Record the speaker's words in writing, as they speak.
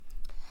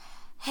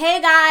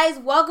Hey guys,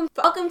 welcome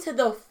to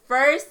the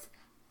first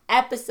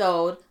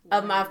episode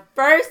of my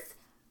first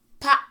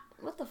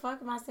what the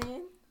fuck am I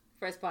saying?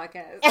 First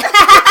podcast.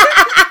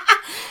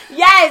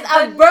 Yes,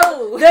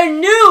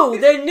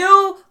 the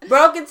new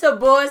Broken to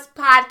Boss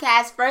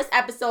podcast first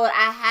episode.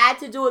 I had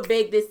to do it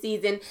big this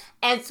season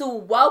and to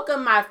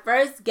welcome my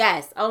first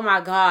guest. Oh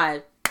my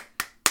god.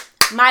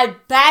 My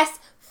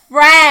best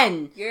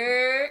friend.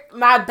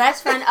 My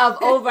best friend of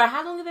over,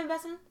 how long have you been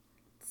best friend?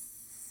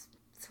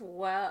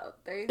 12,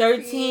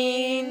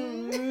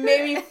 13,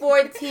 maybe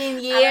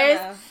 14 years.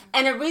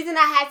 And the reason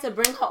I had to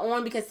bring her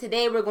on because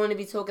today we're going to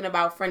be talking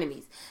about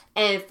frenemies.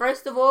 And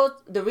first of all,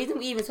 the reason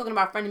we even talking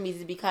about frenemies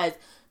is because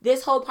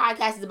this whole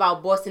podcast is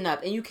about bossing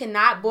up. And you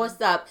cannot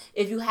boss up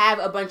if you have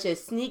a bunch of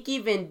sneaky,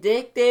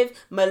 vindictive,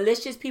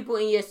 malicious people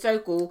in your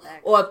circle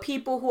or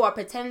people who are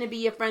pretending to be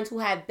your friends who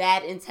have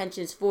bad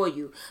intentions for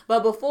you.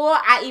 But before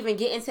I even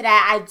get into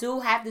that, I do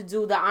have to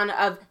do the honor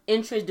of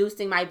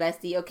introducing my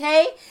bestie,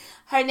 okay?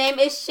 Her name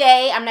is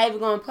Shay. I'm not even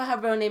going to put her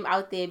real name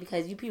out there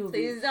because you people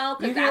Please don't,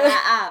 because I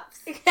got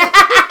ops.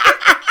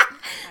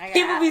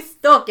 People be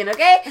stalking,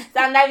 okay? So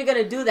I'm not even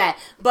going to do that.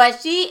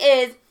 But she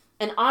is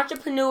an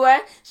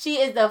entrepreneur.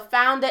 She is the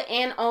founder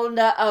and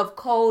owner of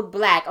Code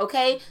Black,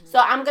 okay? Mm-hmm. So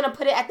I'm going to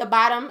put it at the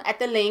bottom, at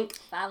the link.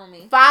 Follow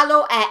me.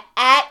 Follow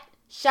at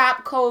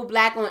Shop Code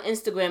Black on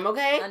Instagram,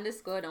 okay?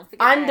 Underscore, don't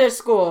forget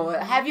Underscore.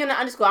 that. Have you on the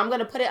underscore. I'm going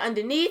to put it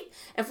underneath.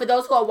 And for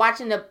those who are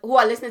who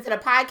are listening to the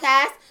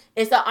podcast,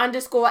 it's the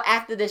underscore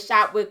after the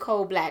Shop with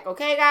Code Black,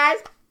 okay, guys?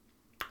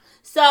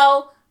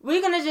 So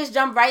we're going to just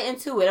jump right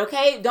into it,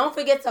 okay? Don't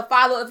forget to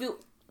follow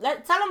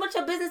tell them what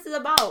your business is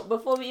about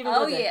before we even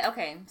go there. Yeah,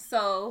 okay.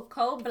 So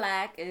Code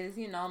Black is,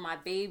 my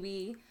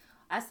baby.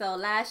 I sell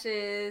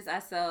lashes. I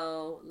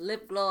sell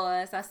lip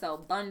gloss. I sell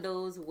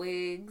bundles,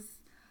 wigs.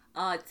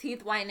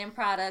 Teeth whitening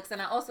products,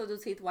 and I also do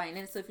teeth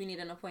whitening. So if you need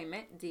an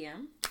appointment,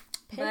 DM.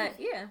 But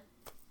yeah,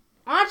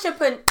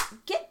 entrepreneur,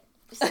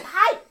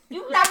 hi,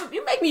 you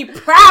make me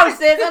proud,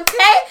 sis.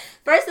 Okay.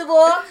 First of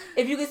all,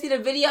 if you can see the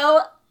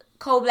video,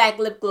 Code Black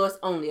lip gloss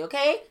only.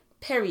 Okay.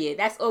 Period.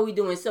 That's all we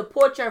doing.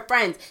 Support your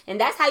friends, and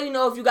that's how you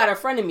know if you got a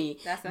frenemy.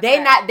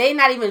 They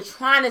not even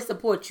trying to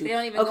support you. They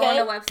don't even go on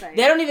the website.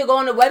 They don't even go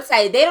on the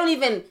website. They don't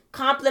even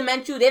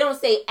compliment you. They don't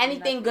say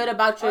anything good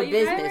about your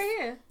business. Right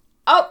here.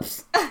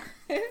 Oops.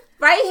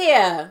 Right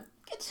here.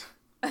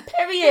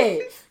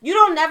 Period. You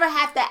don't never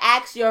have to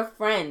ask your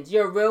friends,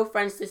 your real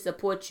friends, to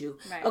support you.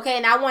 Right. Okay,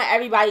 and I want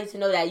everybody to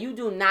know that you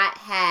do not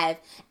have.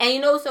 And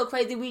you know what's so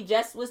crazy? We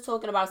just was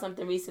talking about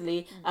something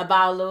recently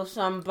about a little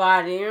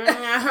somebody. Girl,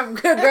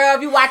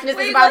 if you watching this,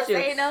 it's about you.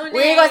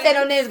 We ain't gonna say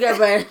no names, girl,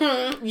 but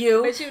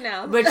you. But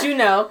you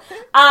know.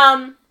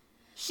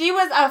 She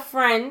was a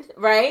friend,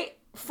 right?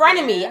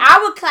 Frenemy. Yeah.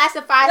 I would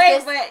classify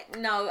this. But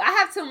no, I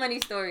have too many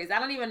stories. I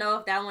don't even know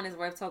if that one is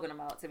worth talking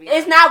about, to be honest.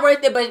 It's not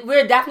worth it, but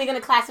we're definitely going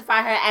to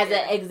classify her as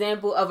an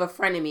example of a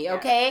frenemy,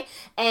 okay?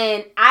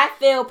 And I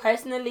feel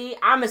personally,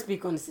 I'm going to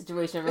speak on the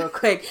situation real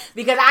quick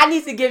because I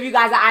need to give you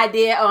guys an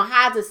idea on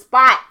how to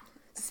spot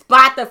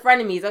the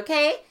frenemies,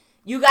 okay?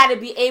 You got to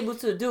be able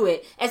to do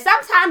it. And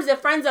sometimes the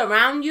friends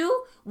around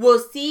you will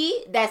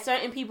see that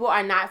certain people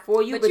are not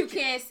for you. But you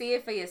can't see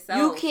it for yourself.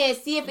 You can't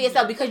see it for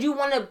yourself because you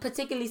want to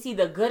particularly see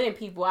the good in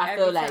people, I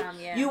feel like.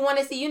 You want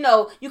to see, you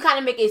kind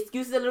of make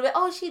excuses a little bit.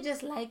 Oh, she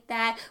just like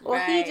that. Or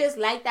he just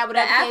like that.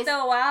 Whatever but after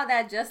a while,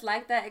 that just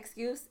like that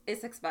excuse,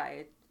 it's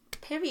expired.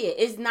 Period.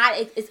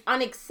 It's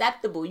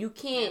unacceptable. You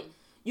can't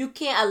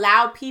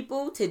allow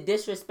people to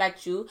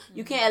disrespect you.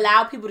 You can't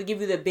allow people to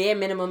give you the bare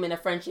minimum in a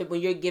friendship when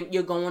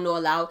you're going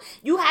all out.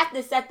 You have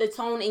to set the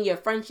tone in your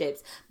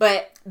friendships.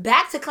 But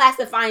back to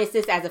classifying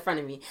sis as a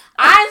frenemy.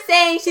 I'm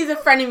saying she's a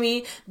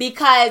frenemy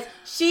because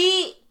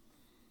she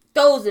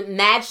throws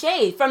mad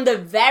shade from the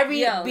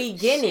very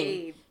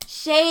beginning.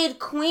 Shade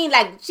queen.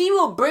 Like, she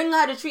will bring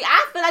her the tree.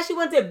 I feel like she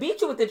wants to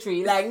beat you with the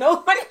tree. Like,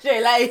 no funny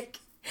shit. Like,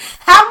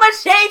 how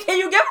much shade can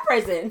you give a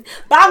person?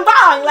 Bang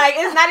bang. Like,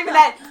 it's not even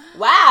that.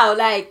 Wow.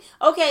 Like,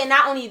 okay,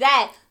 not only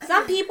that,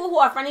 some people who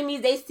are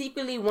frenemies, they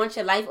secretly want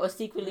your life or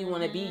secretly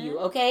want to be you,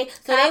 okay?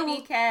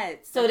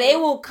 So they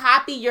will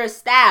copy your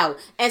style.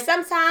 And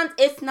sometimes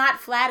it's not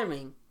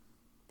flattering.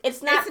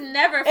 It's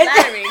never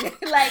flattering. The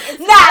reason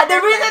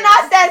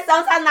I said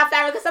sometimes not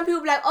flattering because some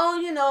people be like,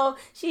 oh,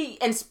 she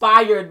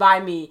inspired by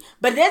me.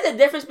 But there's a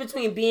difference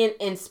between being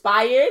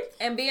inspired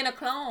and being a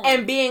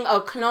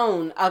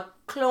clone. A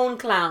clone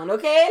clown,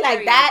 okay?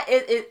 Like, that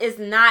is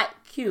not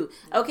cute,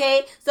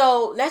 okay?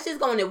 So let's just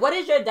go in there. What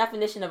is your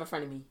definition of a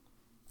frenemy?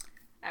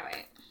 All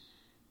right.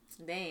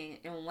 Dang.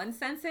 In one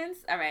sentence?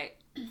 All right.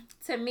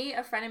 To me,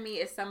 a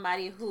frenemy is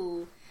somebody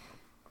who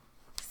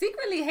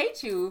secretly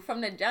hates you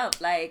from the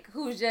jump. Like,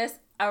 who's just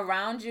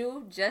around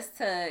you just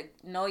to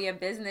know your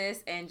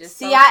business and just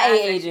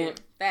CIA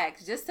agent.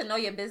 Facts. Just to know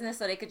your business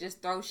so they could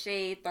just throw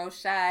shade, throw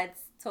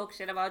shots, talk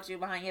shit about you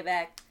behind your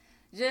back.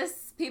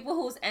 just people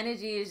whose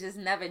energy is just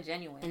never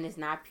genuine. And it's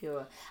not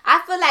pure.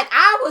 I feel like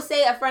I would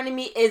say a friend of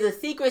me is a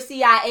secret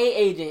CIA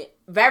agent.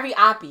 Very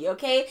oppy,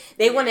 okay?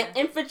 They want to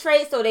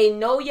infiltrate so they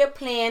know your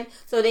plan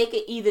so they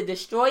can either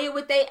destroy it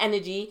with their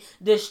energy,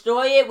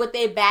 destroy it with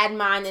their bad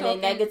mind and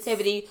their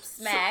negativity.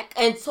 Smack.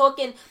 And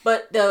talking,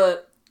 but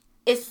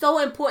it's so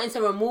important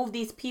to remove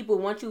these people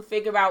once you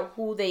figure out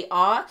who they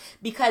are,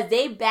 because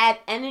they bad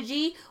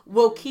energy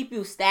will keep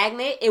you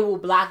stagnant. It will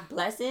block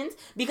blessings,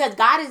 because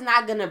God is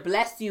not going to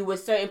bless you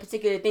with certain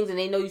particular things and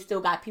they know you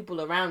still got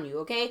people around you,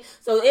 okay?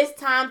 So it's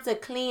time to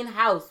clean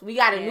house. We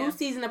got a new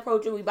season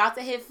approaching. We about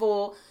to hit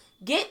fall.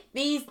 Get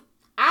these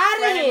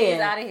out of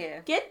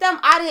here. Get them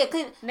out of here.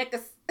 Clean.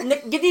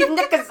 Get these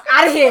niggas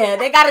out of here.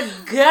 They got to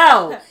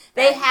go.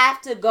 They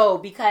have to go,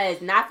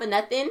 because not for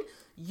nothing,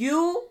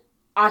 you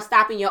are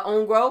stopping your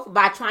own growth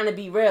by trying to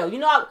be real. You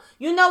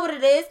know what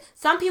it is?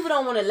 Some people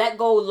don't want to let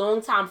go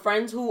long-time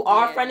friends who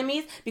are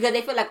frenemies because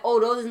they feel like, oh,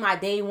 those is my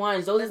day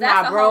ones. Those is my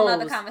bros. That's a whole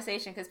other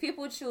conversation, because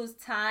people choose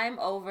time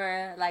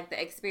over, like,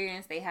 the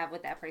experience they have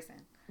with that person.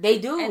 They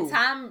do. And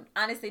time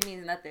honestly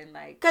means nothing.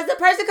 Like, because the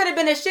person could have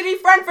been a shitty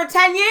friend for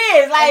 10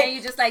 years. Like, and then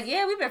you just like,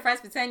 yeah, we've been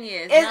friends for 10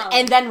 years. No.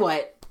 And then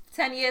what?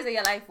 10 years of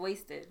your life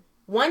wasted.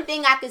 One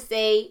thing I could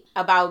say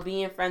about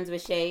being friends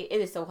with Shay, it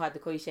is so hard to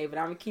call you Shay, but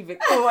I'm going to keep it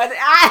cool. I'm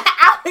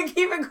going to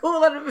keep it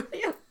cool on the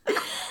video.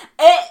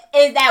 It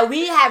is that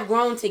we have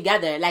grown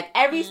together. Like,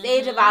 every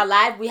stage of our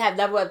life, we have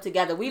leveled up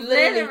together. We've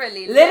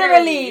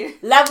literally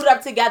leveled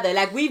up together.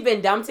 Like, we've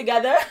been dumb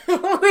together.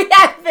 We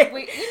have been.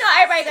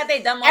 Everybody got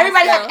their dumb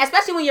moments.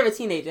 Especially when you're a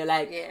teenager.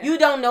 Like, you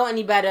don't know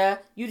any better.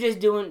 You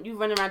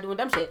run around doing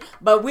dumb shit.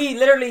 But we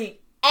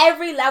literally,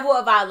 every level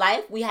of our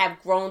life, we have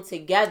grown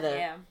together.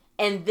 Yeah.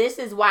 And this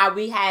is why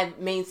we have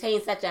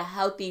maintained such a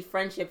healthy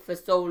friendship for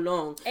so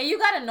long. And you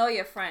got to know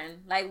your friend.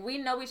 Like, we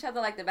know each other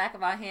like the back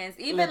of our hands.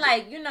 Even,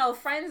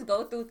 friends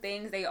go through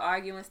things. They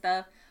argue and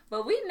stuff.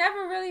 But we never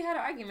really had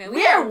an argument.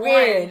 We're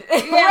weird.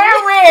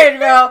 We're weird,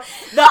 bro.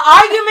 The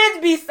arguments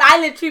be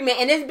silent treatment.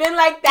 And it's been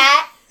like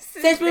that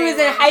since we was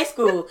in high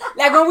school.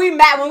 Like,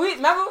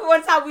 remember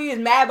one time we was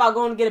mad about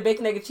going to get a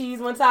bacon, egg, and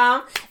cheese one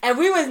time? And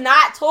we was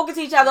not talking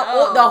to each other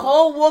the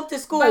whole walk to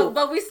school.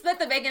 But we split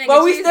the bacon, egg, and cheese.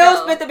 But we still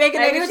split the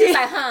bacon, egg, and cheese. We were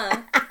just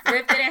like,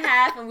 ripped it in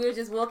half, and we were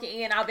just walking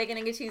in our bacon,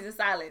 egg, and cheese in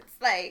silence.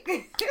 Like,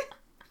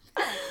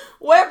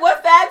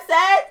 what Fab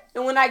said?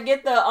 And when I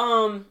get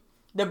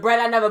the bread,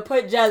 I never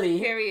put jelly.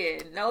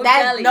 Period. No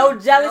jelly. No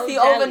jealousy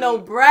over no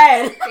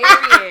bread.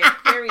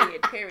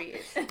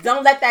 Period.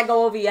 Don't let that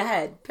go over your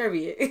head.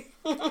 Period.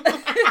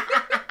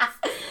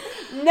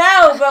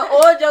 No, but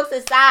all jokes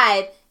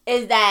aside,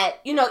 is that,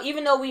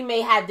 even though we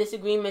may have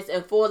disagreements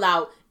and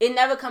fallout, it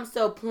never comes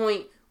to a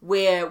point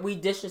where we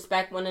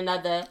disrespect one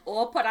another.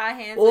 Or put our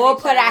hands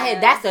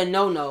That's a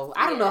no-no.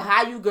 I don't know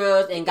how you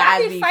girls and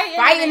guys be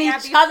fighting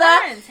each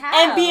other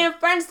and being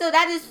friends. So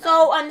that is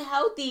so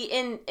unhealthy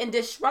and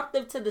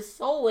disruptive to the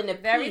soul and the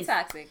peace. Very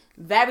toxic.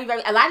 Very,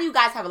 very. A lot of you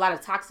guys have a lot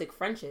of toxic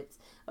friendships,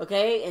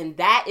 okay? And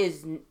that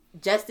is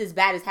just as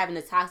bad as having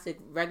a toxic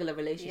regular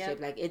relationship.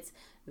 Like, it's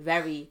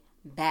very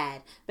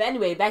bad. But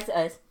anyway, back to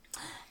us.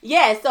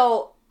 Yeah,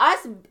 so I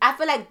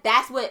feel like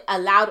that's what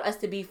allowed us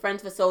to be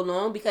friends for so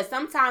long, because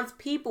sometimes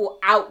people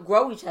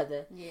outgrow each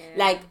other. Yeah.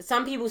 Like,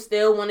 some people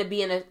still want to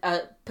be in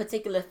a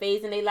particular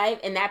phase in their life,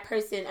 and that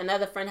person,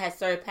 another friend, has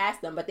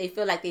surpassed them, but they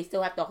feel like they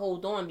still have to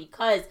hold on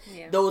because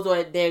those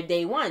are their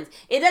day ones.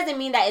 It doesn't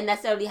mean that it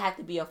necessarily has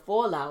to be a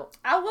fallout.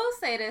 I will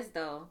say this,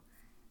 though.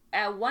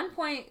 At one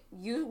point,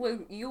 you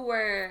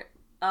were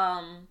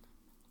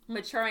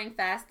maturing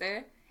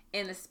faster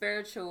in the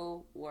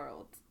spiritual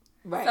world.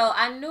 Right. So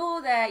I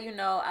knew that,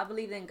 I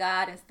believed in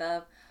God and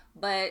stuff,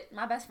 but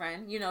my best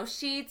friend,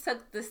 she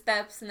took the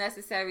steps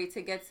necessary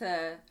to get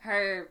to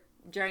her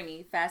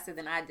journey faster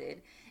than I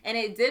did. And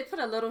it did put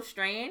a little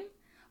strain,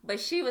 but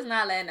she was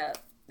not letting up.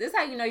 This is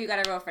how you know you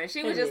got a real friend.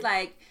 She was just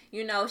like,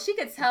 she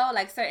could tell,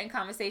 like, certain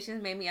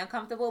conversations made me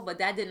uncomfortable, but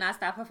that did not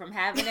stop her from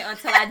having it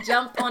until I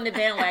jumped on the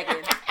bandwagon.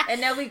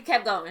 And then we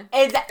kept going.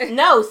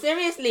 No,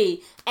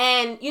 seriously.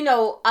 And,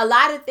 a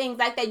lot of things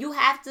like that, you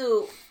have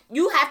to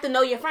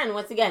know your friend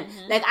once again.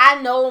 Mm-hmm. Like,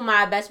 I know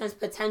my best friend's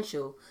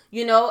potential,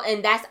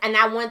 and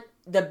I want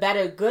the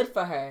better good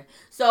for her.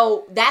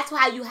 So that's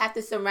why you have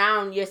to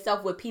surround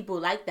yourself with people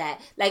like that.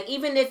 Like,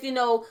 even if,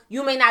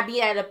 you may not be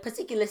at a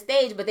particular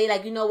stage, but they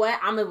like, you know what,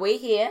 I'm going to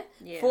wait here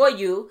for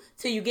you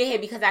till you get here,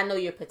 because I know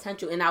your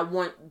potential and I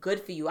want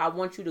good for you. I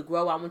want you to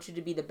grow. I want you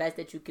to be the best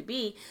that you could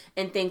be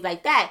and things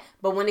like that.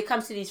 But when it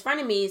comes to these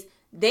frenemies,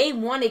 they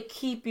want to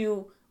keep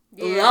you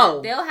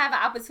low. They'll have an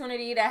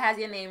opportunity that has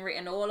your name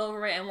written all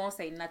over it and won't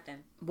say nothing.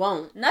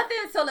 Won't. Nothing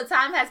until the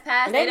time has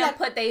passed. They don't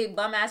put their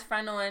bum-ass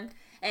friend on.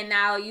 And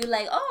now you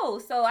like,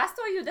 oh, so I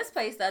saw you this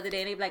place the other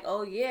day. And they be like,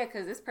 oh, yeah,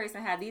 because this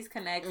person had these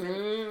connections.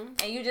 Mm-hmm.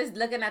 And you just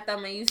looking at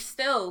them and you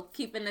still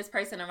keeping this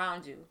person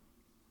around you.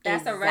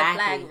 That's a red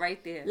flag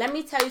right there. Let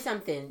me tell you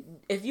something.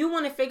 If you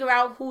want to figure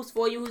out who's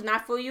for you, who's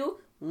not for you,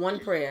 one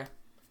prayer.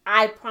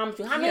 I promise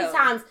you. How many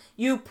times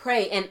you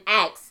pray and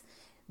ask,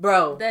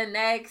 Bro. The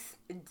next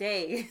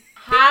day.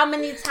 How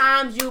many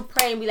times you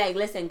pray and be like,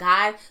 listen,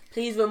 God,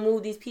 please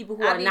remove these people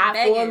who are not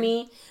for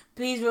me.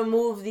 Please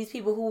remove these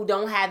people who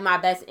don't have my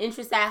best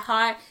interests at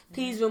heart.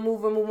 Please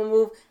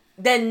remove.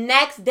 The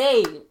next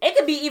day, it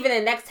could be even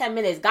the next 10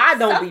 minutes. God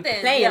don't be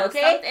playing,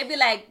 okay? It'd be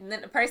like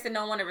the person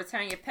don't want to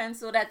return your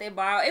pencil that they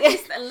borrow. It'd be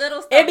a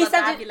little stuff. It'd be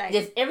something like,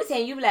 just every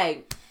time you be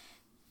like,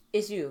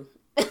 it's you.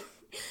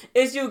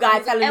 It's you,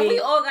 God, telling me. And we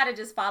all gotta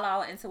just follow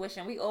our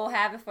intuition. We all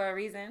have it for a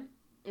reason.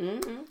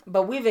 Mm-hmm.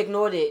 But we've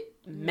ignored it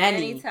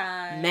many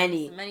times.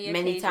 Many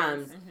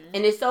times. Mm-hmm.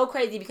 And it's so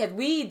crazy because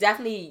we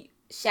definitely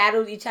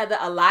shadowed each other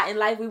a lot in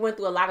life. We went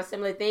through a lot of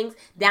similar things,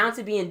 down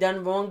to being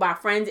done wrong by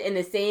friends in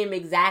the same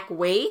exact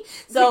way.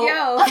 So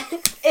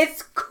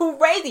it's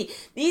crazy.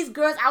 These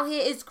girls out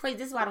here, it's crazy.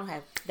 This is why I don't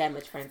have that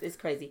much friends. It's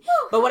crazy.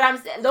 But what I'm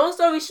saying, long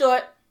story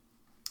short,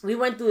 we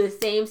went through the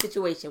same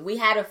situation. We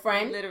had a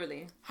friend.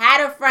 Literally.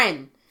 Had a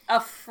friend. A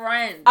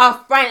friend.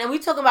 And we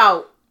talking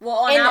about. Well,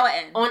 on our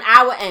end. On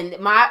our end.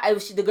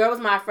 The girl was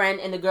my friend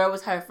and the girl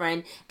was her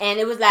friend. And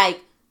it was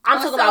like,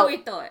 So we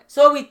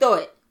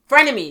thought.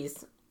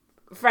 Frenemies.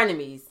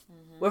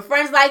 Mm-hmm. With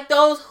friends like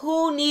those,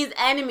 who needs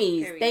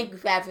enemies? Period. Thank you,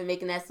 Fab, for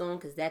making that song,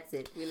 because that's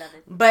it. We love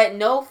it. But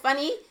no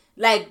funny,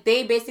 like,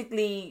 they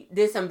basically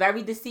did some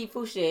very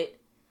deceitful shit.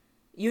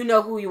 You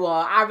know who you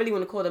are. I really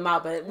want to call them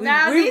out, but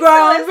we've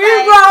grown.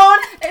 We've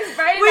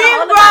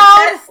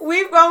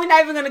grown. We're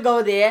not even going to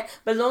go there.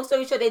 But long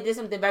story short, they did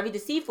something very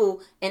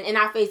deceitful and in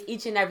our face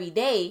each and every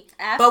day.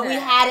 But we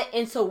had an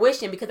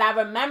intuition because I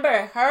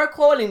remember her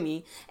calling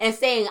me and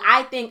saying,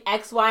 I think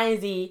X, Y, and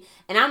Z.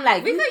 And I'm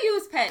like, we could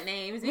use pet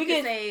names. We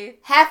could say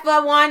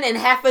Heifer 1 and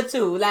Heifer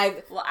 2.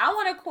 Like, well, I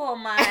want to call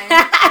mine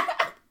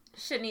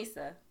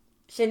Shanisa.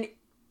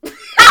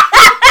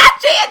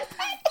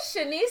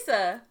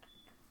 Shanisa.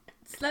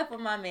 Slept with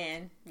my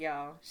man,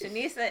 y'all.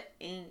 Shanisa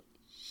ain't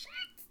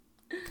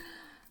shit.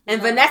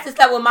 And Vanessa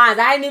slept with mine.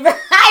 I ain't even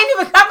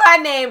cover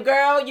her name,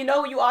 girl. You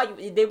know who you are.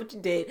 You did what you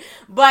did.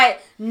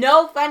 But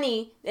no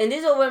funny. And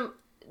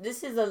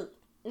this is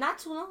not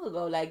too long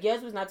ago. Like,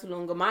 yours was not too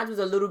long ago. Mine was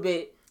a little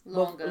bit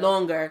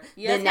longer.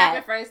 Yours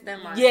happened first,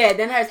 then mine. Yeah,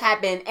 then hers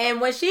happened.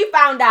 And when she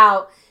found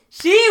out,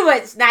 she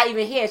was not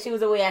even here. She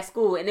was away at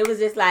school. And it was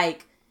just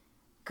like,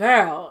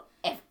 girl,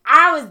 if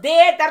I was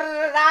there,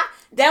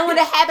 then when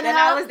it happened to her,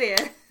 I was there.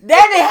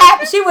 Then it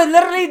happened. She was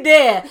literally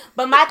there.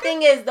 But my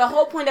thing is, the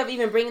whole point of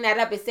even bringing that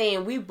up is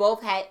saying we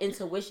both had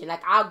intuition.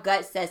 Like, our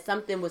gut said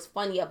something was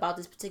funny about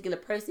this particular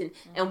person,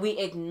 and we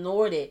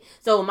ignored it.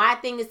 So my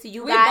thing is to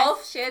you guys. We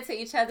both shared to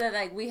each other,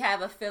 like, we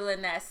have a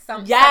feeling that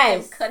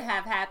something could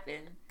have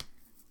happened.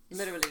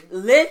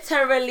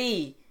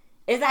 Literally.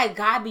 It's like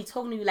God be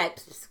talking to you like,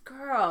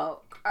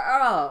 girl,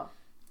 right.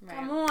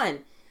 Come on.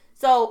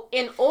 So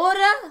in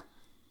order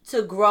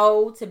to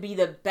grow, to be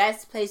the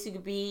best place you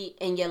could be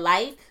in your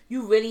life,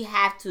 you really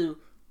have to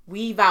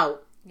weave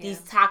out these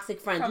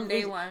toxic friends. From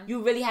day one.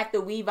 You really have to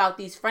weave out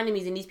these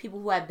frenemies and these people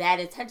who have bad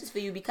intentions for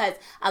you, because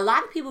a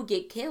lot of people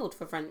get killed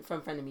from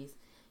frenemies.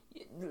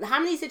 How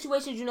many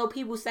situations you know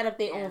people set up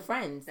their own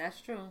friends?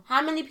 That's true.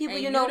 How many people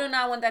and you know? You do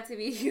not want that to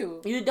be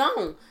you. You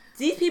don't.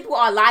 These people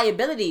are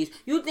liabilities.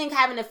 You think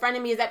having a friend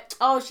of me is like,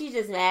 oh, she's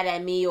just mad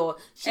at me, or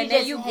she just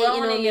hating on me. And then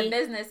you grown in your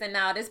business, and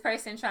now this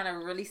person trying to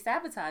really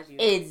sabotage you.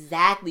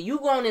 Exactly. You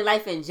grown in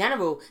life in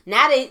general.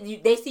 Now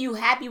they see you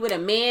happy with a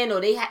man,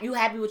 or you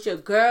happy with your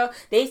girl.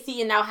 They see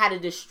you now how to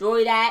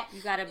destroy that.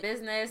 You got a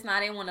business. Now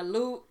they want to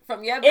loot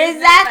from your business.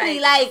 Exactly.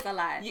 Like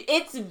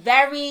it's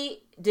very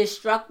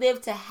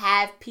destructive to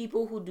have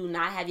people who do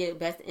not have your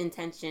best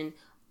intention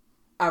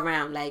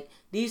around. Like,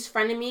 these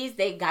frenemies,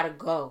 they gotta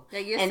go.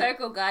 Like, your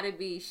circle gotta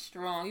be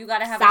strong. You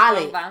gotta have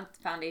solid. A strong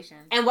foundation.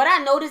 And what I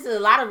noticed is a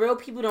lot of real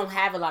people don't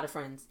have a lot of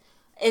friends.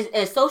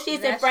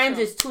 Associates and friends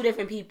is two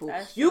different people.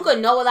 You could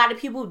know a lot of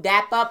people,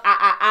 dap up,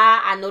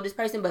 I know this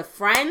person, but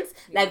friends,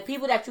 like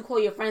people that you call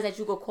your friends that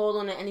you could call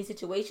on in any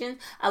situation,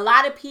 a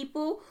lot of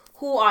people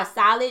who are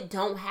solid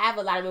don't have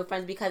a lot of real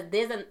friends, because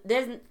there's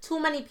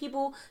too many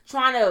people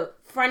trying to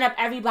friend up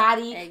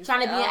everybody,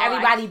 trying to be in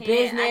everybody's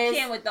business. I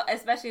can't with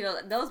especially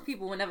those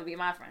people will never be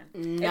my friend.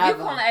 Never. If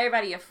you calling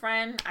everybody a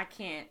friend, I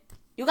can't.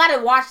 You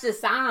gotta watch the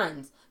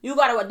signs. You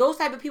gotta, those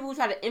type of people who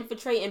try to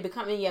infiltrate and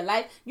become in your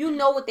life, you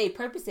know what their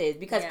purpose is,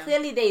 because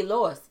clearly they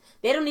lost.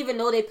 They don't even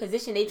know their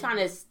position. They trying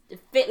to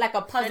fit like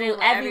a puzzle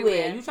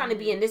everywhere. You trying to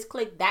be in this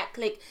clique, that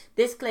clique,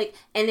 this clique,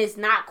 and it's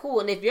not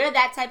cool. And if you're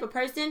that type of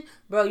person,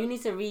 bro, you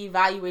need to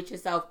reevaluate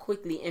yourself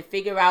quickly and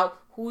figure out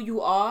who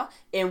you are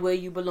and where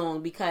you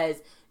belong, because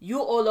you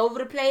all over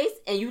the place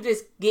and you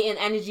just getting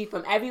energy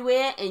from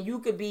everywhere, and you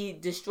could be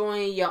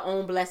destroying your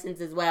own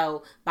blessings as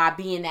well by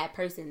being that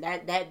person.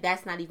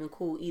 That's not even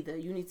cool either.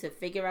 You need to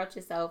figure out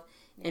yourself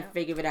and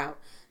figure it out.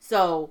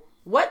 So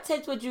what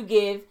tips would you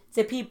give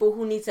to people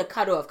who need to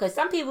cut off? Because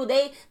some people,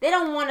 they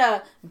don't want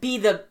to be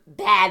the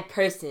bad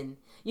person.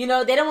 You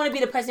know, they don't want to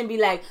be the person be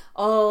like,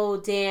 oh,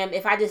 damn,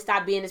 if I just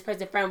stop being this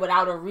person's friend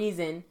without a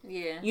reason,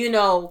 you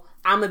know,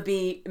 I'm going to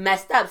be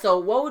messed up. So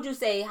what would you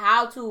say,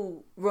 how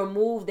to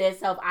remove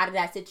themselves out of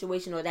that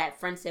situation or that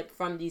friendship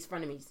from these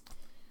frenemies?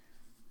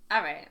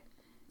 All right.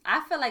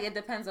 I feel like it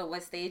depends on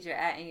what stage you're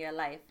at in your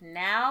life.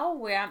 Now,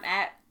 where I'm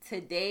at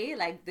today,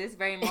 like this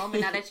very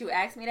moment, now that you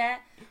asked me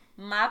that,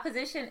 my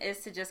position is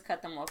to just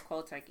cut them off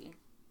cold turkey.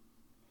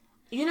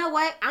 You know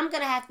what? I'm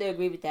going to have to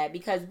agree with that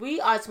because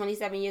we are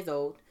 27 years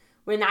old.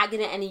 We're not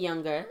getting any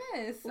younger.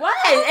 Yes. What?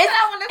 It's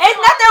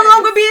nothing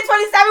wrong with being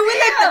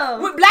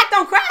 27. We black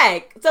don't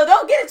crack. So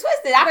don't get it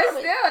twisted. But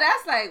still,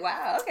 that's like,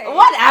 wow, okay.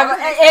 Whatever.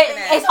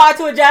 It's hard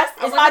to adjust.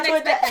 It's hard to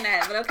adjust.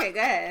 That, but okay, go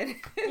ahead.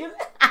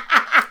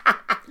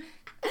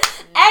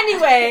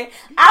 Anyway,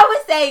 I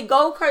would say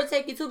go Kurt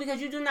turkey too because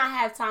you do not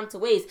have time to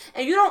waste.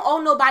 And you don't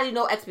owe nobody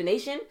no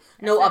explanation,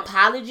 no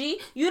apology.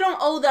 You don't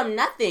owe them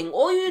nothing.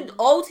 All you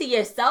owe to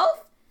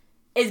yourself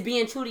is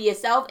being true to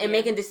yourself and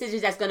making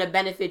decisions that's going to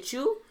benefit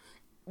you.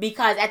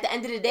 Because at the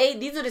end of the day,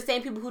 these are the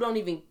same people who don't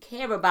even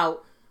care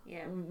about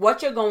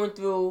what you're going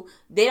through.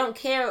 They don't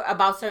care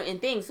about certain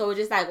things. So it's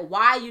just like,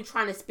 why are you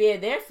trying to spare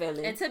their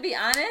feelings? And to be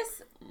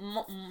honest,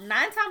 9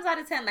 times out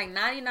of 10, like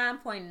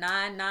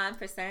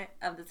 99.99%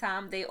 of the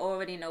time, they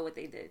already know what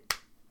they did.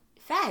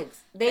 Facts.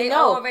 They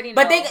know. Already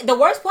know. But the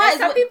worst part and is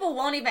some people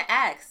won't even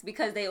ask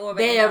because they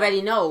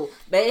already know.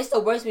 But it's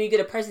the worst when you get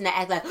a person that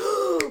acts like,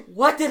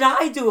 what did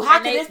I do? How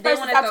can this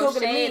person stop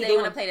talking to me? They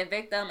want to play the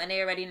victim and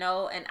they already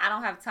know. And I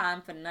don't have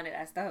time for none of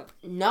that stuff.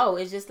 No,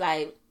 it's just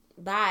like,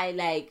 bye.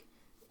 Like,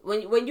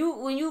 when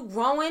you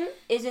growing,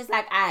 it's just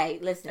like, all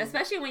right, listen.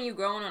 Especially when you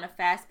growing on a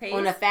fast pace.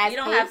 You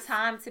don't have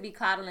time to be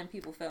coddling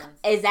people's feelings.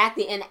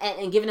 Exactly,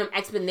 and giving them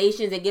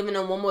explanations and giving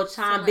them one more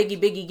time. So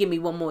Biggie, give me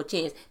one more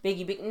chance.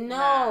 Biggie,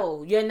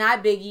 no, you're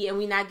not Biggie, and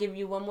we're not giving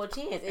you one more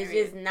chance. It's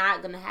just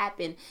not gonna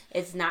happen.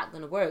 It's not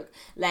gonna work.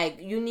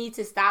 Like, you need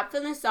to stop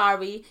feeling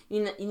sorry.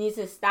 You need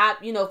to stop,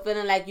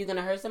 feeling like you're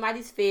gonna hurt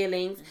somebody's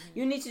feelings. Mm-hmm.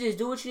 You need to just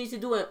do what you need to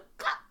do and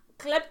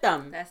clip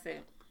them. That's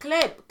it.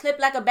 Clip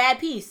like a bad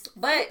piece.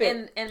 But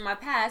in my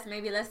past,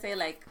 maybe let's say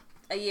like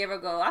a year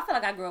ago, I feel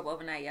like I grew up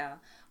overnight, y'all.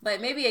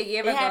 But maybe a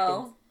year ago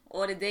happens.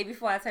 Or the day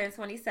before I turned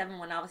 27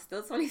 when I was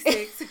still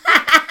 26,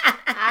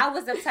 I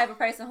was the type of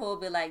person who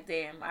would be like,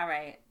 damn, all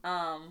right,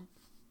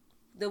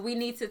 we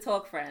need to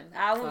talk, friend.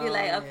 I would be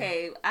like,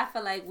 okay, I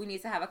feel like we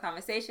need to have a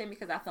conversation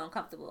because I feel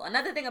uncomfortable.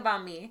 Another thing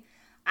about me,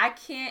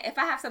 if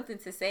I have something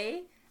to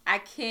say, I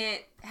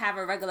can't have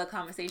a regular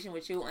conversation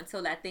with you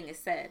until that thing is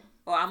said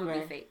or I'm going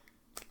to be fake.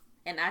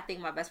 And I think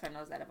my best friend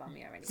knows that about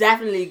me already.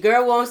 Definitely.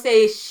 Girl won't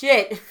say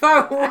shit.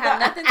 I have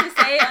nothing to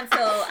say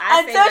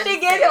until she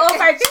gets it off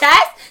her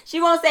chest.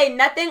 She won't say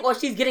nothing or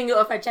she's getting it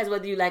off her chest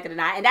whether you like it or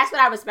not. And that's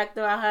what I respect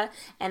about her.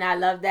 And I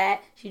love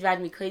that. She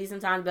drives me crazy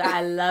sometimes, but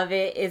I love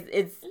it.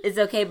 It's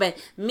okay. But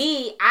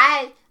me,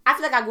 I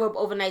feel like I grew up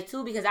overnight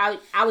too because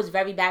I was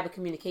very bad with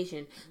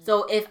communication. Mm-hmm.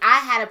 So if I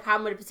had a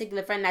problem with a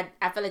particular friend that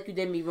I felt like you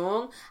did me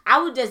wrong, I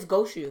would just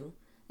ghost you.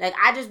 Like,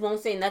 I just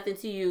won't say nothing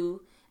to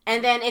you.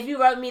 And then if you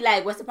wrote me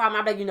like, what's the problem?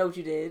 I'm like, you know what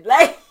you did.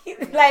 Like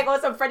on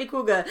some Freddy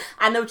Krueger,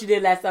 I know what you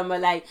did last summer.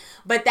 Like,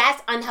 but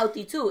that's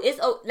unhealthy too. It's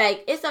all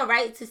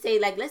right to say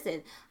like,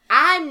 listen,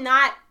 I'm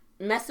not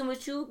messing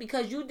with you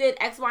because you did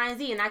X, Y, and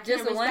Z, and I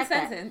can't respect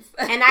that.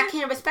 And I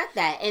can't respect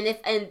that.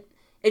 And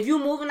if you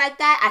moving like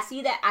that,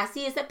 I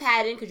see it's a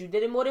pattern because you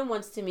did it more than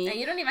once to me. And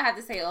you don't even have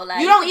to say all that.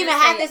 You don't even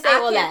have to say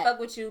all that. I can't fuck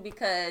with you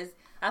because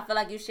I feel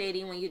like you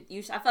shady when you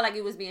I feel like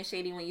you was being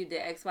shady when you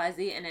did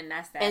XYZ, and then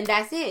that's that. And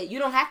that's it. You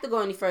don't have to go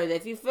any further.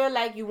 If you feel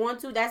like you want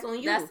to, that's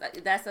on you.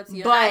 That's up to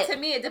you. But to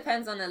me, it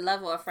depends on the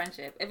level of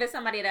friendship. If it's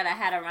somebody that I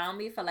had around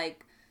me for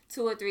like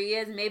 2 or 3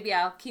 years, maybe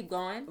I'll keep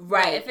going.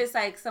 Right. But if it's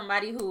like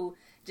somebody who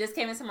just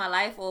came into my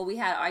life, or we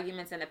had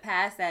arguments in the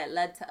past that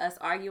led to us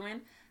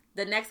arguing,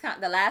 the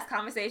last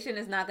conversation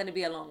is not going to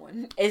be a long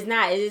one. It's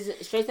not. It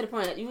is straight to the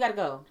point. You got to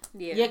go.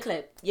 Yeah.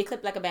 You're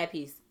clipped like a bad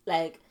piece.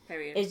 Like,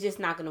 period. It's just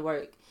not going to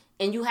work.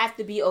 And you have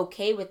to be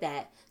okay with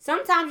that.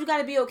 Sometimes you got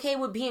to be okay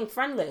with being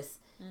friendless.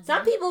 Mm-hmm.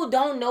 Some people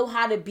don't know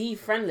how to be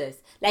friendless.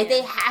 Like,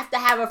 they have to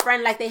have a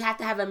friend like they have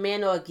to have a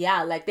man or a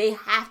gal. Like, they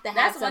have to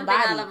have somebody. That's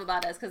one thing I love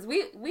about us. Because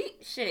we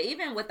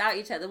even without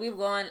each other, we've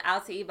gone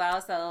out to eat by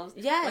ourselves.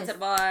 Yes. Went to the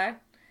bar.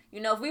 You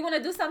know, if we want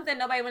to do something,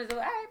 nobody want to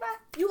do it. All right, bye.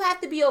 You have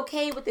to be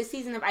okay with the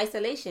season of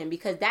isolation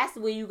because that's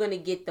where you're going to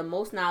get the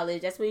most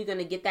knowledge. That's where you're going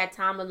to get that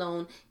time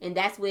alone. And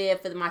that's where,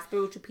 for my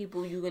spiritual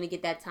people, you're going to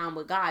get that time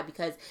with God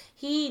because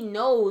He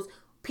knows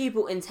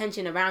people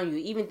intention around you,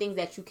 even things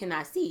that you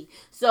cannot see.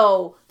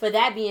 So for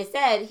that being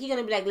said, He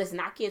gonna be like, listen,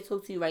 I can't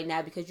talk to you right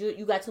now because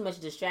you got too much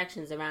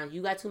distractions around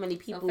you. Got too many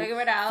people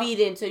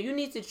feeding. So you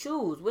need to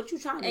choose what you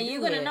trying to do. And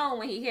you're gonna know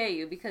when He hear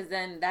you because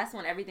then that's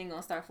when everything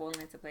gonna start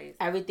falling into place.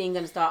 Everything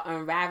gonna start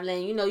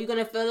unraveling. You know, you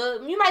might feel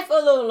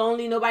a little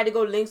lonely. Nobody to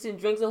go links and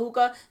drinks a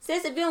hookah.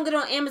 Sis, if you don't get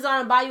on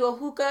Amazon and buy you a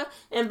hookah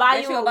and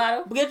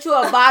get you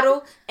a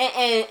bottle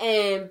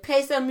and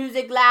play some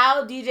music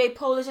loud, DJ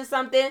Polish or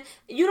something,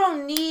 you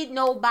don't need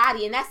nobody.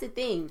 And that's the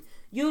thing.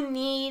 You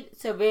need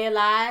to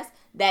realize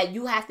that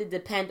you have to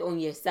depend on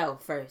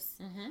yourself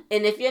first. Mm-hmm.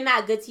 And if you're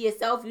not good to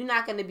yourself, you're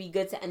not going to be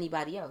good to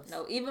anybody else.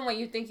 No, even when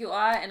you think you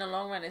are, in the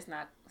long run, it's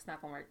not going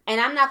to work.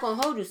 And I'm not going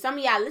to hold you. Some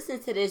of y'all listen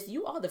to this,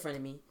 you are the friend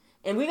of me.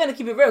 And we're going to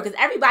keep it real because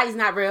everybody's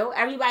not real.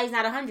 Everybody's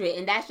not 100.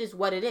 And that's just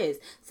what it is.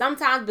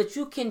 Sometimes, but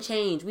you can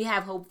change. We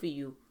have hope for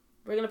you.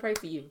 We're going to pray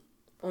for you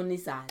on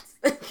these sides.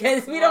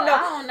 Because we don't know. I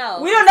don't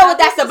know. We don't know what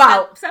that's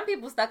about. Some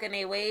people stuck in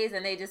their ways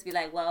and they just be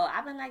like, well,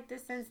 I've been like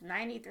this since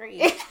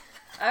 93.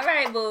 All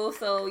right, boo.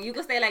 So you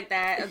can stay like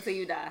that until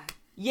you die.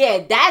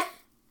 Yeah,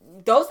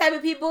 those type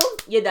of people,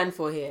 you're done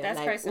for here. That's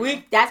like,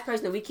 personal. That's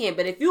personal. We can't.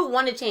 But if you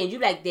want to change, you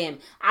be like, damn,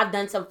 I've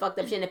done some fucked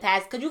up shit in the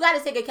past. Because you got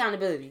to take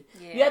accountability.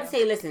 Yeah. You have to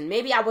say, listen,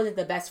 maybe I wasn't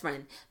the best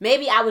friend.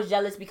 Maybe I was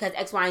jealous because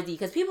X, Y, and Z.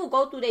 Because people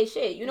go through their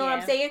shit. You know what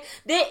I'm saying?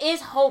 There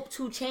is hope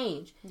to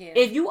change. Yeah.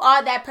 If you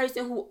are that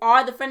person who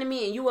are the friend of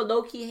me and you a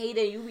low-key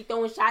hater and you be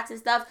throwing shots and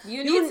stuff.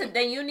 You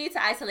need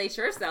to isolate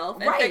yourself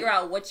and figure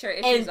out what your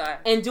issues are.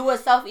 And do a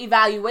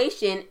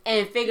self-evaluation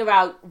and figure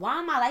out, why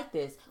am I like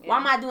this? Yeah. Why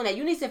am I doing that?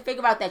 You need to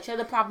figure out that you're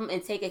the problem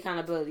and take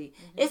accountability.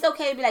 Mm-hmm. It's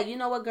okay to be like, you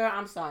know what, girl,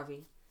 I'm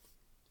sorry.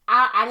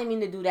 I didn't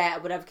mean to do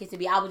that, whatever case it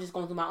be. I was just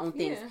going through my own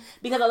things. Yeah.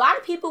 Because a lot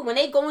of people, when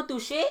they going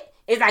through shit,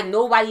 it's like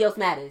nobody else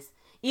matters.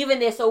 Even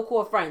their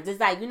so-called friends. It's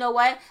like, you know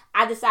what?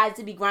 I decided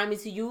to be grimy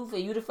to you for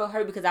you to feel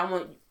hurt because I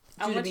want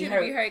you to be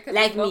hurt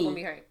like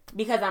me.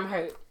 Because I'm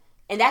hurt.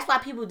 And that's why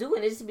people do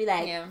it. They just be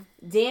like,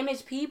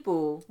 damaged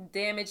people.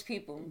 They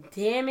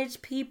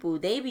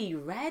be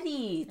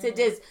ready to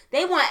just,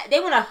 they want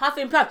to huff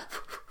and puff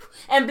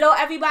and blow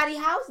everybody's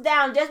house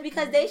down just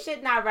because they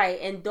shit not right.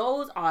 And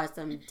those are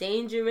some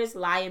dangerous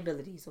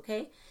liabilities,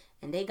 okay?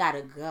 And they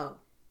gotta go.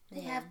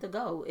 They have to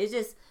go. It's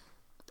just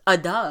a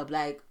dub.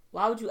 Like,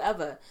 why would you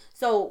ever?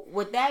 So,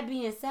 with that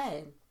being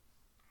said,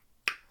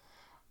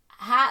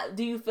 how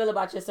do you feel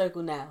about your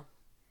circle now?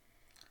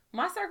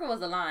 My circle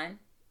was a line.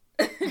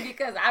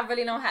 Because I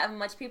really don't have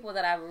much people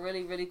that I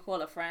really, really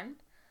call a friend.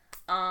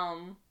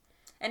 And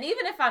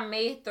even if I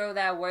may throw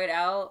that word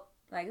out,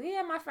 like,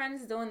 yeah, my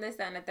friend's doing this,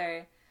 that, and the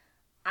third,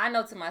 I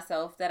know to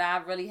myself that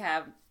I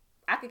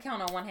could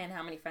count on one hand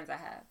how many friends I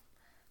have.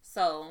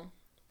 So,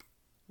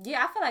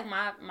 yeah, I feel like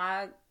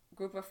my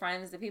group of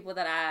friends, the people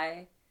that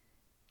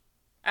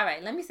all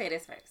right, let me say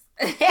this first.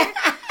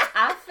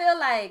 I feel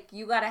like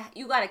you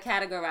gotta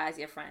categorize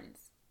your friends.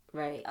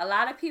 Right. A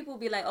lot of people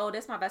be like, oh,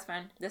 this my best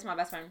friend. This my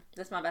best friend.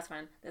 This my best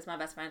friend. This my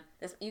best friend.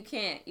 You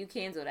can't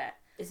do that.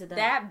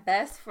 That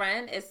best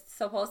friend is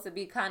supposed to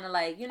be kind of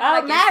like, you know,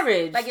 like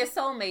marriage. Like your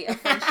soulmate of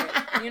friendship.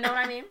 You know what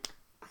I mean?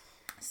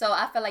 So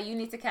I feel like you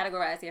need to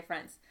categorize your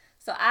friends.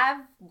 So I've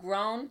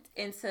grown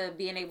into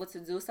being able to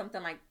do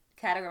something like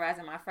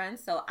categorizing my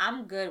friends. So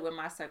I'm good with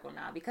my circle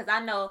now because I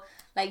know,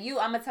 like you,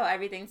 I'm going to tell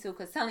everything too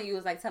because telling you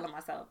is like telling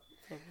myself.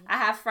 I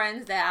have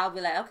friends that I'll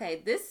be like,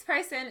 okay, this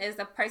person is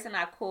the person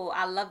I call.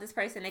 I love this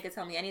person. They can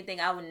tell me anything.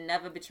 I will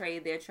never betray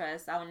their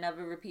trust. I will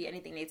never repeat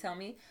anything they tell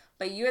me.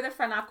 But you're the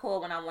friend I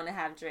call when I want to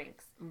have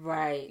drinks.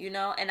 Right. You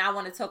know, and I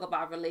want to talk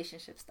about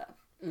relationship stuff.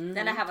 Mm-hmm.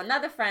 Then I have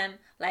another friend,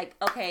 like,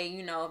 okay,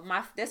 you know,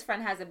 this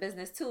friend has a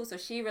business too, so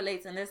she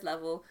relates on this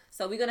level.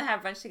 So we're going to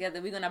have brunch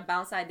together. We're going to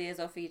bounce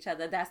ideas off each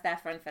other. That's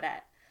that friend for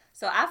that.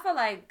 So I feel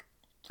like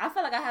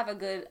I have a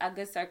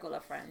good circle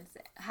of friends.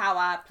 How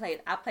I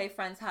play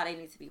friends how they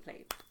need to be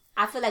played.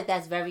 I feel like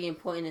that's very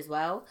important as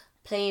well.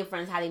 Playing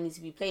friends how they need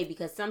to be played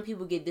because some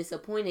people get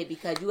disappointed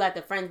because you got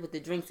the friends with the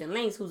drinks and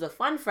links who's a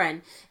fun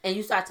friend and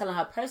you start telling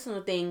her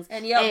personal things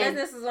and your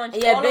business is on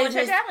Church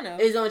Avenue.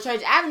 Is on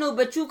Church Avenue,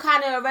 but you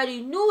kind of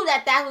already knew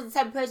that was the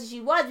type of person she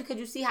was because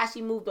you see how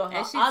she moved on her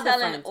other friends. And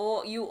she's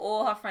telling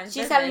all her friends.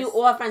 She's telling you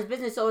all her friends'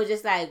 business, so it's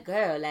just like,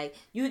 girl, like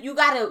you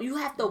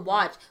have to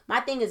watch.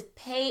 My thing is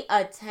pay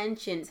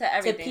attention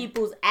to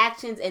people's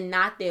actions and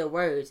not their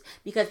words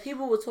because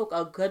people will talk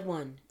a good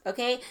one.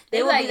 Okay,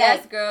 they will like,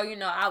 yes, girl. You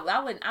know,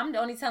 I'm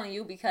only telling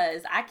you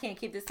because I can't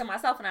keep this to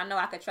myself, and I know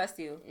I could trust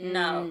you.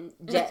 No,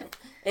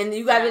 and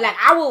you gotta be like,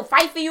 I will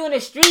fight for you in the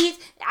streets.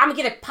 I'm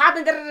gonna get it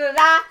popping. Da da da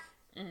da.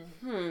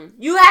 Mm-hmm.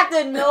 You have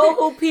to know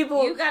who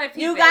people.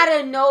 you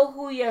gotta know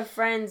who your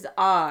friends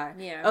are.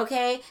 Yeah.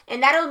 Okay,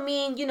 and that don't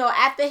mean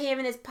after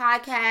hearing this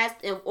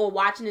podcast or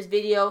watching this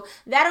video,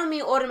 that don't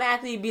mean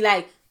automatically be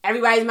like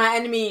everybody's my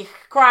enemy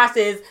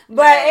crosses.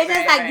 But it's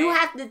just like you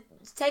have to.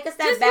 Take a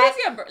step back.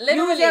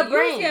 Use your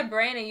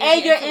brain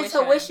and your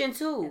intuition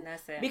too. And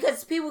that's it.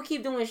 Because people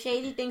keep doing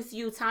shady things to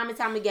you time and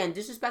time again,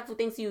 disrespectful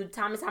things to you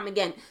time and time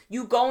again.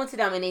 You go into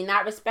them and they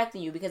not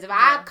respecting you. Because if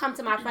I come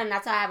to my friend and I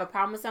tell her I have a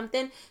problem with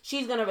something,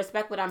 she's gonna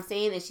respect what I'm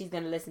saying and she's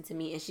gonna listen to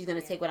me and she's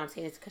gonna take what I'm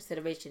saying into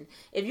consideration.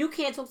 If you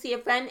can't talk to your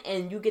friend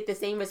and you get the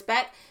same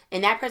respect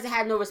and that person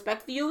has no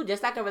respect for you,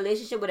 just like a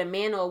relationship with a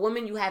man or a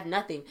woman, you have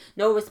nothing.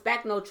 No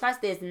respect, no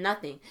trust. There's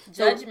nothing.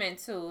 Judgment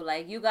too.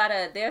 Like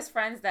there's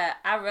friends that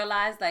I realized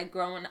like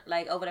growing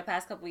like over the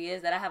past couple of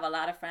years that I had a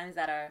lot of friends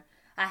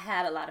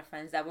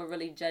that were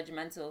really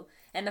judgmental,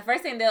 and the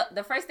first thing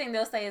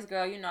they'll say is,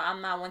 girl,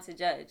 I'm not one to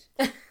judge.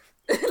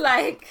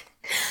 Like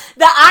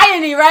the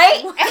irony,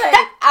 right?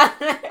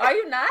 Like, are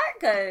you not?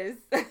 Cause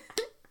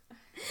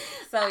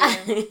so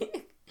yeah.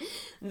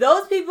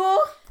 Those people,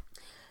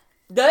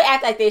 they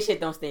act like their shit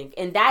don't stink,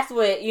 and that's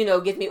what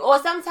gets me. Or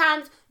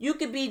sometimes you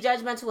could be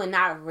judgmental and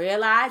not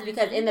realize,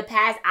 because in the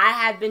past I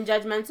have been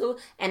judgmental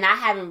and I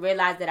haven't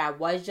realized that I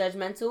was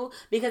judgmental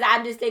because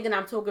I'm just thinking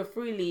I'm talking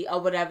freely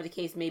or whatever the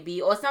case may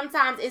be. Or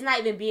sometimes it's not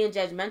even being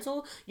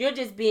judgmental. You're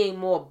just being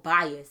more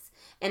biased.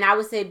 And I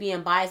would say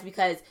being biased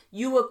because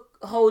you would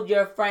hold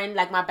your friend,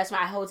 like my best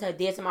friend, I hold her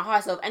dear to my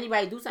heart. So if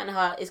anybody do something to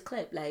her, it's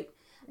clipped. Like,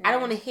 I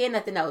don't want to hear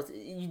nothing else.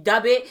 You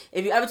dub it.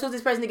 If you ever choose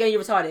this person again,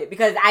 you're retarded.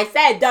 Because I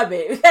said dub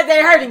it. Because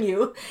they're hurting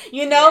you.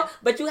 You know? Yeah.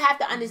 But you have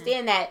to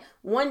understand that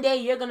one day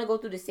you're going to go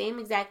through the same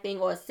exact thing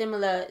or a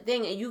similar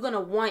thing. And you're going to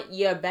want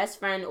your best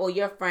friend or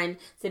your friend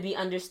to be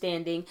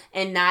understanding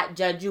and not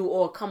judge you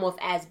or come off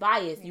as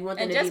biased. You want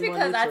them to be more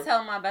neutral. And just because I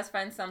tell my best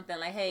friend something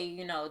like, hey,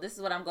 you know, this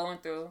is what I'm going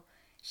through.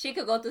 She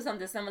could go through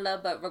something similar,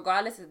 but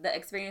regardless, the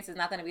experience is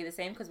not going to be the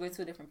same because we're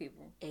two different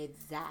people.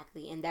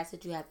 Exactly. And that's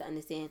what you have to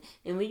understand.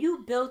 And when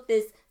you build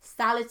this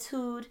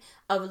solitude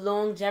of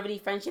longevity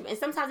friendship, and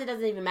sometimes it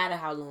doesn't even matter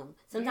how long.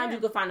 Sometimes you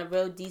can find a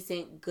real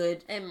decent,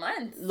 good, in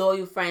months,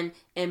 loyal friend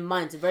in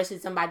months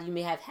versus somebody you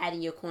may have had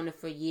in your corner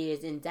for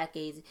years and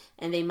decades,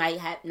 and they might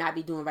not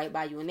be doing right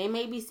by you. And they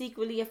may be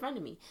secretly a friend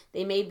of me.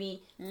 They may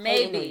be...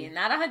 Maybe.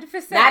 Not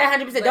 100%. Not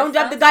 100%. Don't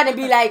jump the gun and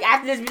be like,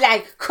 after this, be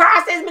like,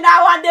 cross this, but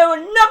I want to deal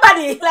with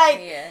nobody.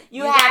 Like,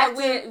 you have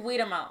to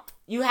weed them out.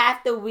 You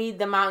have to weed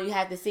them out. You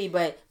have to see.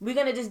 But we're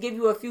going to just give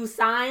you a few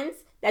signs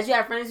that you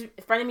have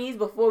frenemies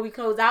before we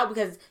close out,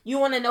 because you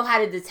want to know how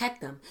to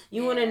detect them.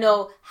 You want to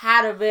know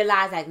how to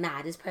realize, like,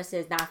 nah, this person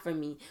is not for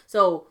me.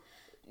 So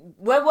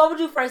what would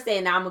you first say?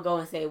 And now I'm going to go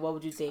and say, what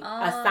would you think?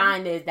 A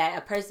sign is that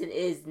a person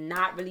is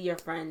not really your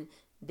friend.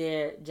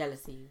 They're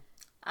jealous of you.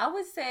 I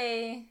would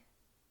say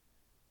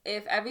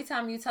if every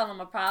time you tell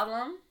them a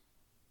problem,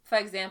 for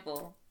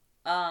example,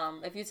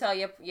 if you tell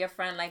your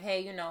friend, like,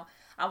 hey, you know,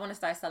 I want to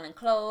start selling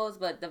clothes,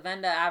 but the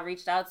vendor I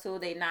reached out to,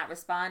 they not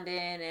responding,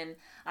 and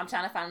I'm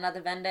trying to find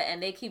another vendor,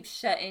 and they keep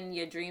shutting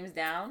your dreams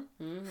down.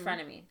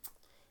 Frenemy.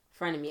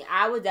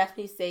 I would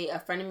definitely say a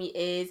frenemy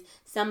is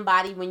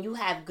somebody, when you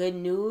have good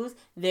news,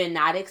 they're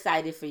not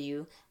excited for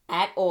you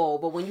at all.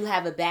 But when you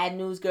have a bad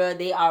news, girl,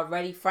 they are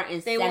ready front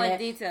and center. They want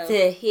details.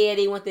 To hear.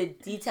 They want the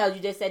details.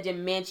 You just said your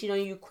man cheated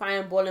on you,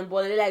 crying, boiling.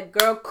 They're like,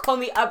 girl, call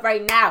me up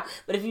right now.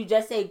 But if you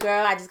just say,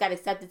 girl, I just got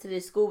accepted to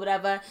this school,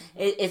 whatever,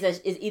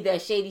 it's either a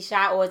shady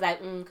shot or it's like,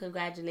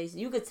 congratulations.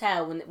 You could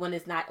tell when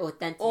it's not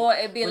authentic. Or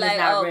it'd be like,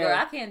 oh, real. Girl,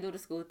 I can't do the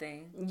school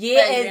thing.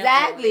 Yeah,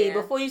 exactly. Yeah.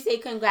 Before you say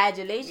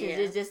congratulations,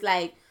 it's just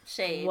like,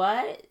 shade.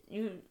 What?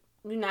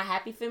 You're not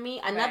happy for me?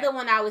 Another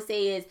one I would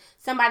say is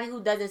somebody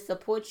who doesn't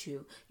support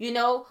you. You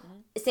know,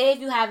 say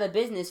if you have a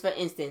business, for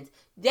instance,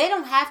 they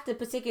don't have to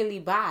particularly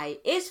buy.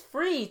 It's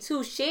free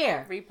to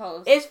share.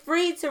 Repost. It's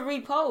free to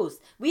repost.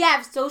 We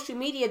have social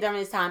media during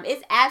this time.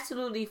 It's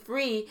absolutely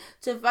free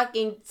to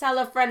fucking tell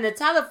a friend to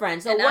tell a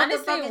friend. So and what honestly,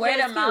 the fuck is word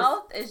of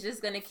mouth is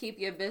just going to keep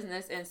your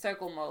business in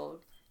circle mode.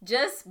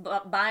 Just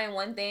buying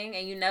one thing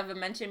and you never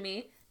mention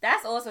me,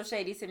 that's also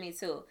shady to me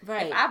too.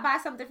 Right. If I buy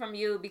something from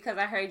you because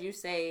I heard you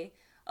say,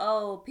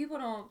 oh, people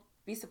don't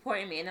be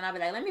supporting me, and then I'll be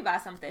like, let me buy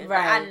something.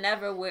 Right. But I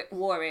never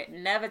wore it,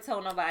 never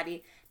told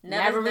nobody,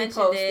 never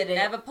mentioned it,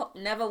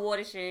 never wore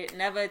the shit,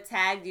 never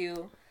tagged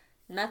you,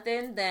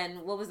 nothing. Then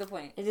what was the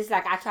point? It's just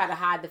like I try to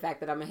hide the fact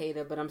that I'm a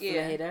hater, but I'm still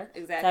a hater.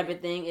 Exactly. Type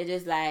of thing. It's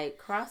just like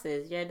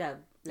crosses. You're dumb.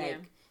 Like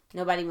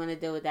nobody want to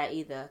deal with that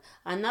either.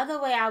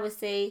 Another way I would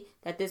say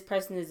that this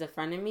person is a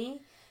friend of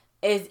me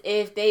is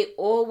if they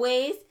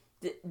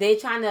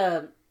trying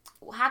to.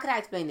 How could I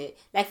explain it?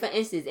 Like, for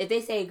instance, if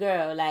they say,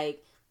 girl,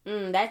 like,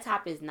 that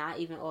top is not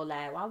even all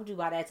that. Why would you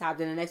buy that top?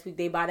 Then the next week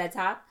they buy that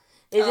top.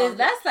 It's just,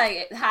 that's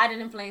like hiding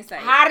in plain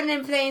sight.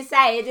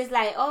 It's just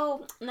like,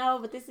 oh, no,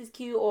 but this is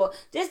cute. Or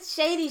just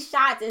shady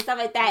shots and stuff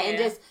like that. And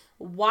just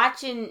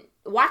watching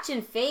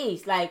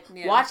face. Like,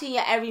 watching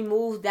your every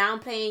move,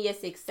 downplaying your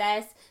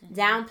success,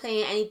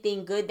 downplaying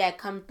anything good that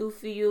come through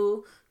for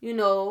you, you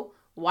know.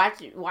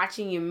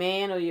 Watching your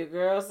man or your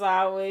girl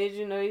sideways,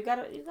 you know, you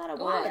gotta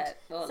watch.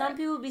 Some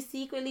people be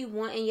secretly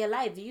wanting your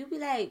life. Do you be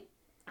like,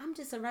 I'm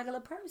just a regular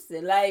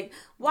person? Like,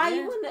 why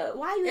you?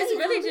 It's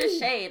really just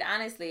shade,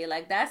 honestly.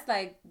 Like, that's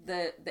like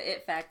the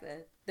it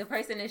factor. The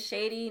person is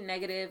shady,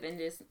 negative, and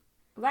just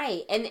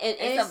right. And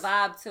it's a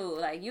vibe too.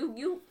 Like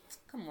you.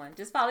 Come on,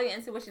 just follow your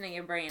intuition and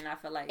your brain. I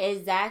feel like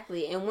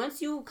exactly. And once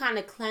you kind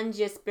of cleanse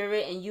your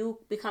spirit and you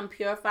become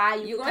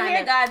purified, you're gonna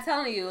hear God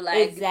telling you,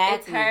 like, exactly.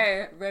 It's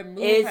her,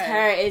 remove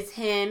her. It's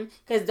him.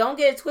 Because don't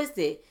get it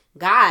twisted,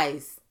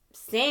 guys.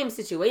 Same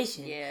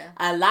situation. Yeah.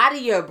 A lot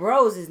of your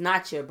bros is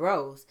not your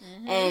bros.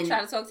 And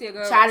try to talk to your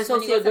girl.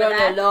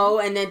 In the low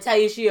and then tell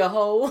you she a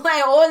hoe.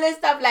 Like, all this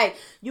stuff. Like,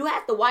 you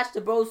have to watch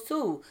the bros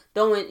too.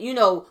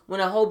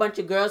 When a whole bunch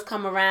of girls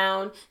come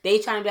around, they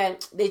trying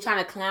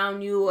to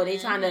clown you, or they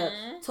trying to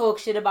talk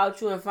shit about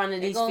you in front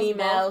of these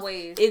females.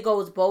 It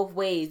goes both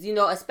ways. You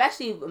know,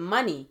 especially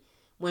money.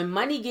 When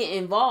money get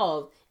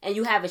involved, and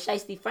you have a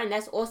shiesty friend,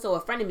 that's also a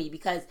friend of me,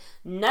 because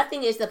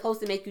nothing is supposed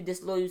to make you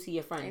disloyal to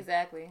your friend.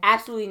 Exactly.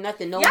 Absolutely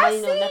nothing. No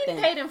money, no nothing.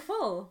 Paid in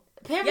Full.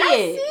 Period. Y'all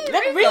see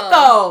Look, Rico.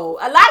 Rico.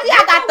 A lot of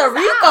y'all got the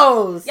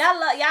Ricos.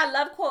 Y'all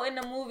love quoting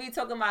the movie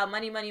talking about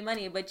money,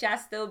 but y'all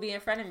still be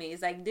in front of me.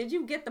 It's like, did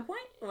you get the point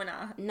or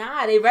not?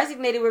 Nah, they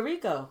resonated with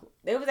Rico.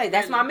 They was like,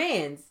 that's Really? my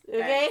man's.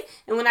 Okay? Right.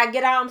 And when I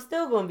get out, I'm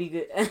still gonna be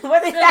good.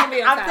 What they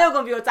say? I'm still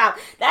gonna be on top.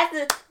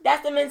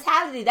 That's the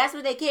mentality. That's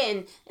what they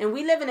get. And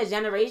we live in a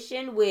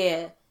generation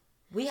where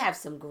we have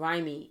some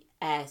grimy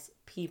ass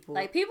people.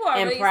 Like, people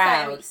are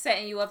really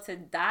setting you up to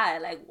die.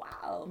 Like,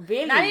 wow.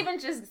 Really? Not even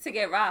just to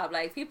get robbed.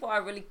 Like, people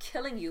are really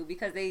killing you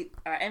because they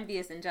are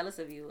envious and jealous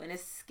of you. And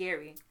it's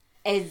scary.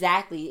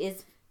 Exactly.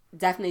 It's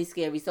definitely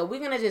scary. So we're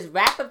going to just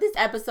wrap up this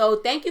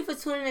episode. Thank you for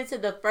tuning into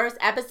the first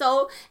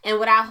episode. And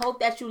what I hope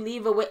that you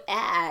leave it with,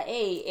 and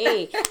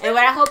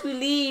what I hope you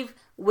leave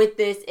with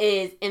this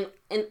is, in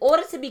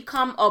order to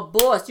become a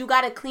boss, you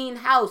got to clean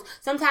house.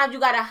 Sometimes you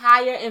got to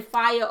hire and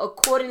fire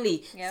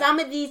accordingly. Yep. Some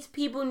of these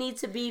people need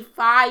to be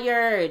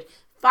fired.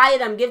 Fire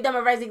them. Give them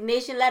a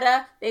resignation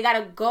letter. They got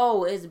to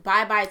go. It's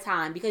bye-bye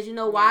time. Because you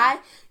know why?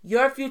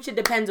 Your future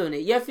depends on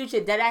it. Your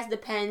future deadass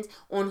depends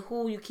on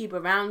who you keep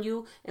around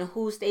you and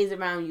who stays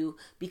around you.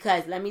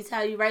 Because let me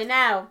tell you right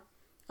now,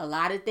 a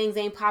lot of things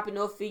ain't popping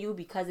off for you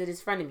because it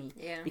is frenemy.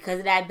 Yeah. Because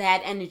of that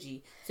bad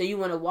energy. So you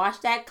want to wash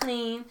that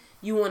clean.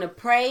 You want to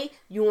pray.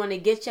 You want to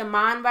get your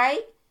mind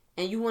right.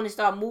 And you want to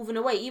start moving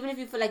away. Even if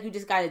you feel like you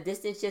just got to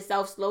distance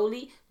yourself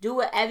slowly. Do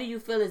whatever you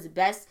feel is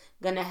best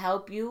going to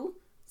help you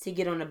to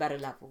get on a better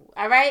level.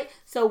 All right?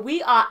 So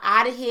we are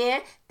out of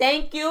here.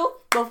 Thank you.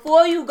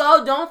 Before you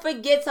go, don't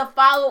forget to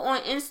follow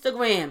on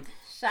Instagram.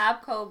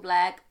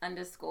 ShopCodeBlack_.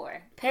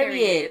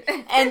 Period.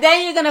 And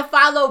then you're going to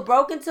follow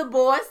Broken to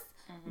Boss.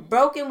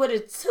 Broken with a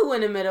 2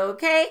 in the middle,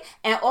 okay?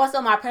 And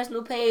also my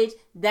personal page,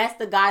 that's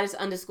the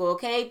goddess_,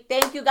 okay?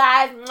 Thank you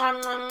guys.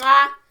 Mwah, mwah,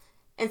 mwah.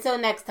 Until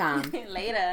next time. Later.